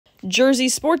Jersey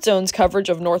Sports Zone's coverage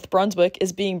of North Brunswick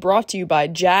is being brought to you by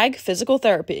JAG Physical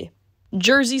Therapy.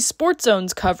 Jersey Sports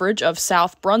Zone's coverage of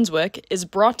South Brunswick is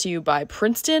brought to you by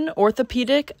Princeton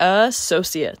Orthopedic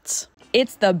Associates.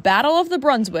 It's the Battle of the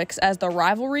Brunswicks as the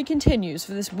rivalry continues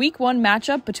for this Week 1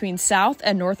 matchup between South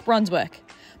and North Brunswick.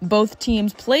 Both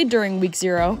teams played during Week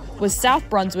 0, with South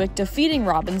Brunswick defeating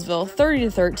Robbinsville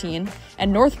 30-13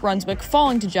 and North Brunswick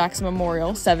falling to Jackson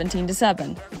Memorial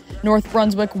 17-7. North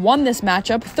Brunswick won this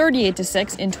matchup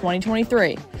 38-6 in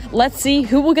 2023. Let's see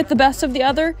who will get the best of the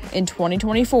other in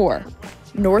 2024.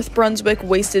 North Brunswick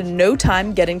wasted no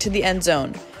time getting to the end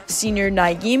zone. Senior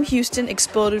Naeem Houston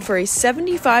exploded for a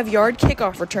 75-yard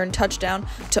kickoff return touchdown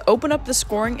to open up the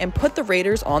scoring and put the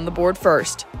Raiders on the board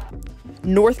first.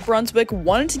 North Brunswick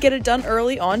wanted to get it done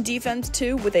early on defense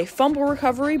too with a fumble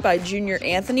recovery by junior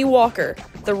Anthony Walker.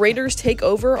 The Raiders take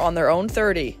over on their own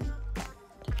 30.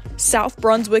 South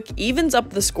Brunswick evens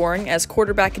up the scoring as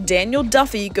quarterback Daniel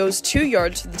Duffy goes 2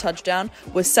 yards for the touchdown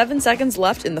with 7 seconds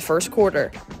left in the first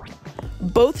quarter.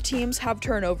 Both teams have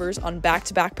turnovers on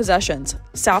back-to-back possessions.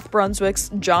 South Brunswick's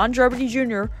John Drebity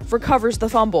Jr. recovers the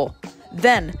fumble.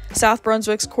 Then, South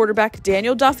Brunswick's quarterback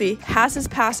Daniel Duffy has his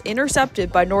pass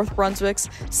intercepted by North Brunswick's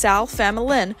Sal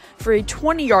Famelin for a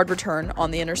 20-yard return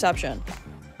on the interception.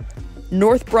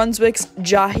 North Brunswick's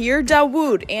Jahir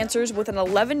Dawood answers with an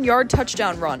 11-yard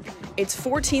touchdown run. It's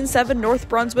 14-7 North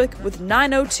Brunswick with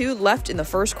 9:02 left in the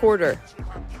first quarter.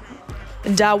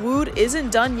 Dawood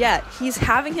isn't done yet. He's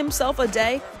having himself a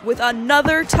day with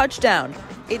another touchdown.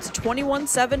 It's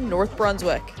 21-7 North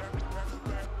Brunswick.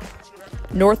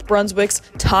 North Brunswick's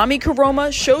Tommy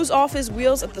Karoma shows off his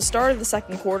wheels at the start of the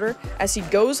second quarter as he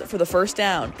goes for the first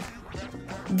down.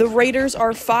 The Raiders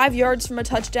are 5 yards from a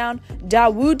touchdown,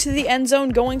 Dawood to the end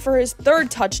zone going for his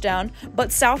third touchdown,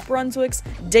 but South Brunswick's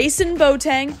Dason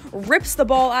Boateng rips the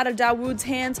ball out of Dawood's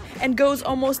hands and goes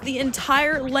almost the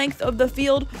entire length of the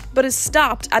field, but is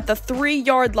stopped at the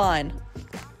 3-yard line.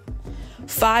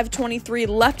 5:23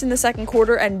 left in the second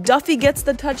quarter, and Duffy gets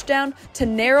the touchdown to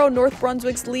narrow North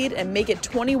Brunswick's lead and make it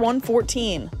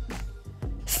 21-14.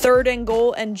 Third and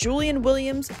goal, and Julian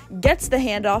Williams gets the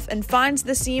handoff and finds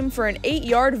the seam for an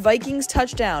 8-yard Vikings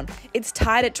touchdown. It's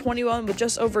tied at 21 with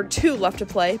just over 2 left to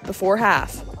play before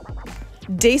half.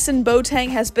 Dason Boateng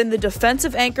has been the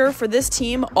defensive anchor for this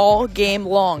team all game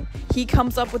long. He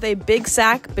comes up with a big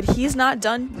sack, but he's not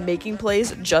done making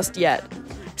plays just yet.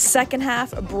 Second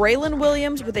half, Braylon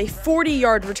Williams with a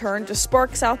 40-yard return to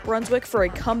spark South Brunswick for a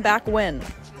comeback win.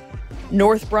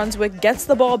 North Brunswick gets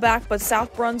the ball back, but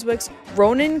South Brunswick's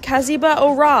Ronan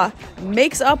Kaziba-Ora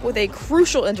makes up with a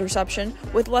crucial interception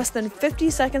with less than 50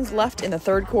 seconds left in the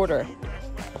third quarter.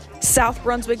 South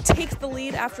Brunswick takes the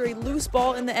lead after a loose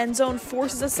ball in the end zone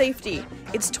forces a safety.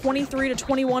 It's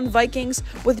 23-21 Vikings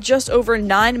with just over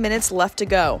 9 minutes left to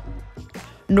go.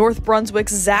 North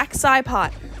Brunswick's Zach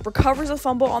Sipot recovers a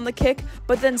fumble on the kick,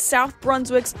 but then South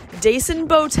Brunswick's Dason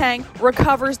Boateng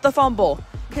recovers the fumble.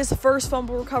 His first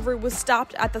fumble recovery was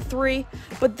stopped at the 3,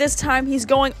 but this time he's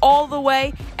going all the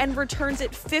way and returns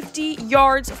it 50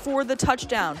 yards for the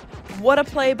touchdown. What a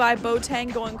play by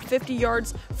Boateng, going 50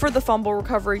 yards for the fumble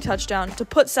recovery touchdown to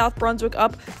put South Brunswick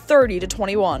up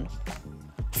 30-21.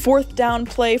 Fourth down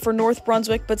play for North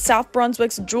Brunswick, but South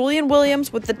Brunswick's Julian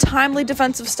Williams with the timely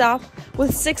defensive stop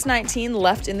with 6:19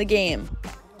 left in the game.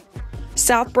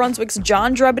 South Brunswick's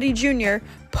John Drebity Jr.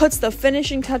 puts the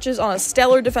finishing touches on a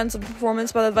stellar defensive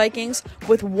performance by the Vikings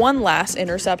with one last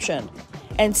interception.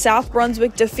 And South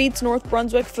Brunswick defeats North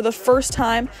Brunswick for the first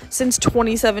time since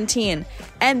 2017,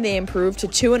 and they improve to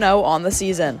 2-0 on the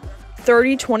season.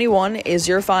 30-21 is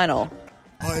your final.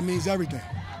 It means everything.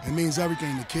 It means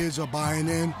everything. The kids are buying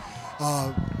in.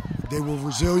 They were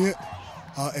resilient,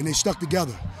 and they stuck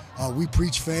together. We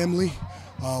preach family.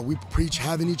 We preach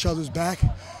having each other's back,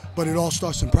 but it all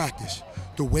starts in practice.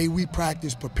 The way we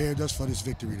practice prepared us for this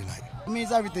victory tonight. It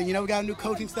means everything. We got a new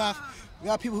coaching staff. We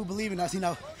got people who believe in us. He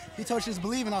told us to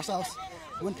believe in ourselves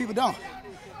when people don't.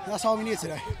 That's all we need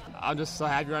today. I'm just so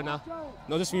happy right now.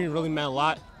 This meeting really meant a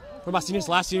lot. For my seniors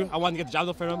last year, I wanted to get the job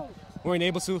done for them. We weren't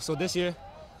able to, so this year,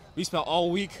 we spent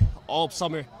all week, all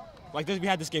summer. Like this, we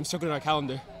had this game circled in our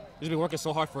calendar. We've been working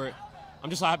so hard for it. I'm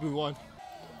just so happy we won.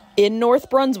 In North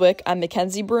Brunswick, I'm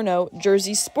Mackenzie Bruno,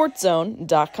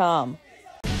 JerseySportsZone.com.